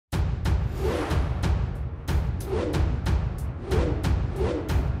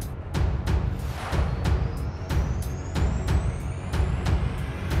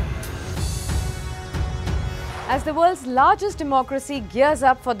As the world's largest democracy gears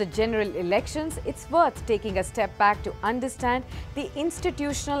up for the general elections, it's worth taking a step back to understand the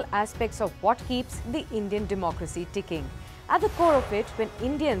institutional aspects of what keeps the Indian democracy ticking. At the core of it, when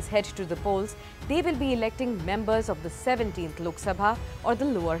Indians head to the polls, they will be electing members of the 17th Lok Sabha or the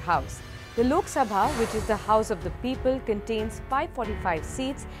lower house. The Lok Sabha, which is the House of the People, contains 545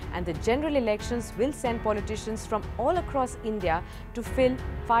 seats, and the general elections will send politicians from all across India to fill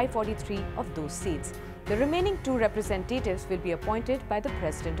 543 of those seats. The remaining 2 representatives will be appointed by the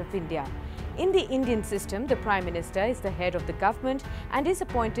President of India. In the Indian system, the Prime Minister is the head of the government and is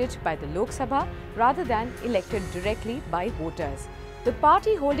appointed by the Lok Sabha rather than elected directly by voters. The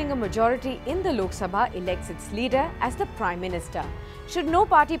party holding a majority in the Lok Sabha elects its leader as the Prime Minister. Should no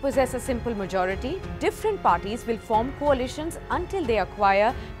party possess a simple majority, different parties will form coalitions until they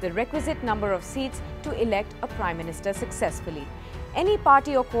acquire the requisite number of seats to elect a Prime Minister successfully. Any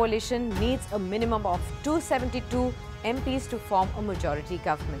party or coalition needs a minimum of 272 MPs to form a majority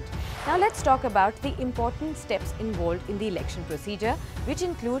government. Now let's talk about the important steps involved in the election procedure, which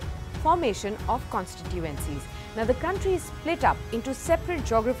include formation of constituencies. Now the country is split up into separate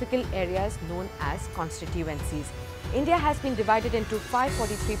geographical areas known as constituencies. India has been divided into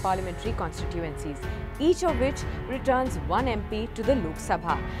 543 parliamentary constituencies, each of which returns 1 MP to the Lok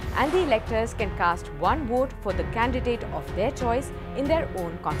Sabha, and the electors can cast 1 vote for the candidate of their choice in their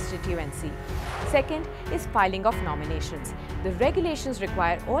own constituency. Second is filing of nominations. The regulations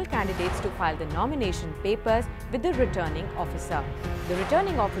require all candidates to file the nomination papers with the returning officer. The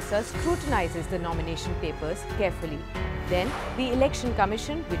returning officer scrutinizes the nomination papers carefully. Then, the Election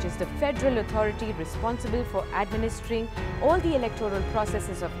Commission, which is the federal authority responsible for administering all the electoral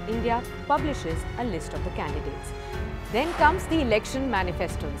processes of India, publishes a list of the candidates. Then comes the election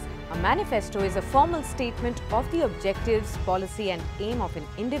manifestos. A manifesto is a formal statement of the objectives, policy and aim of an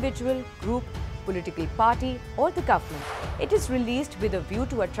individual, group, political party or the government. It is released with a view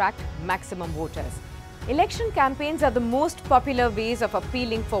to attract maximum voters. Election campaigns are the most popular ways of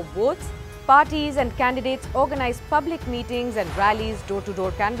appealing for votes. Parties and candidates organize public meetings and rallies,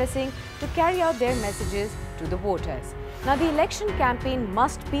 door-to-door canvassing to carry out their messages to the voters. Now, the election campaign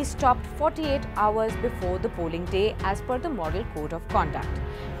must be stopped 48 hours before the polling day as per the Model Code of Conduct.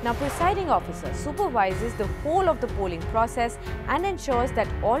 Now, presiding officer supervises the whole of the polling process and ensures that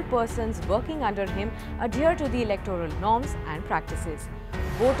all persons working under him adhere to the electoral norms and practices.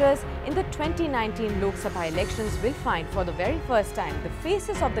 Voters in the 2019 Lok Sabha elections will find for the very first time the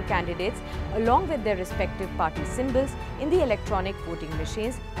faces of the candidates along with their respective party symbols in the electronic voting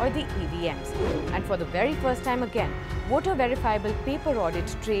machines or the EVMs. And for the very first time again, voter verifiable paper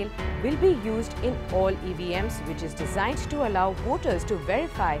audit trail will be used in all EVMs, which is designed to allow voters to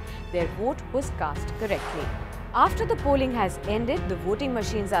verify their vote was cast correctly. After the polling has ended, the voting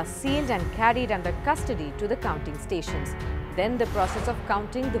machines are sealed and carried under custody to the counting stations. Then the process of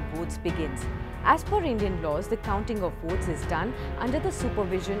counting the votes begins. As per Indian laws, the counting of votes is done under the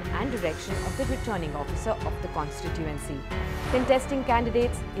supervision and direction of the returning officer of the constituency. Contesting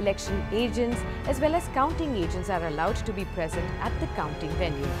candidates, election agents as well as counting agents are allowed to be present at the counting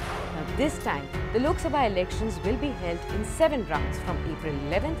venue. Now this time, the Lok Sabha elections will be held in 7 rounds from April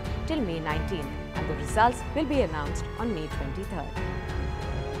 11th till May 19th, and the results will be announced on May 23rd.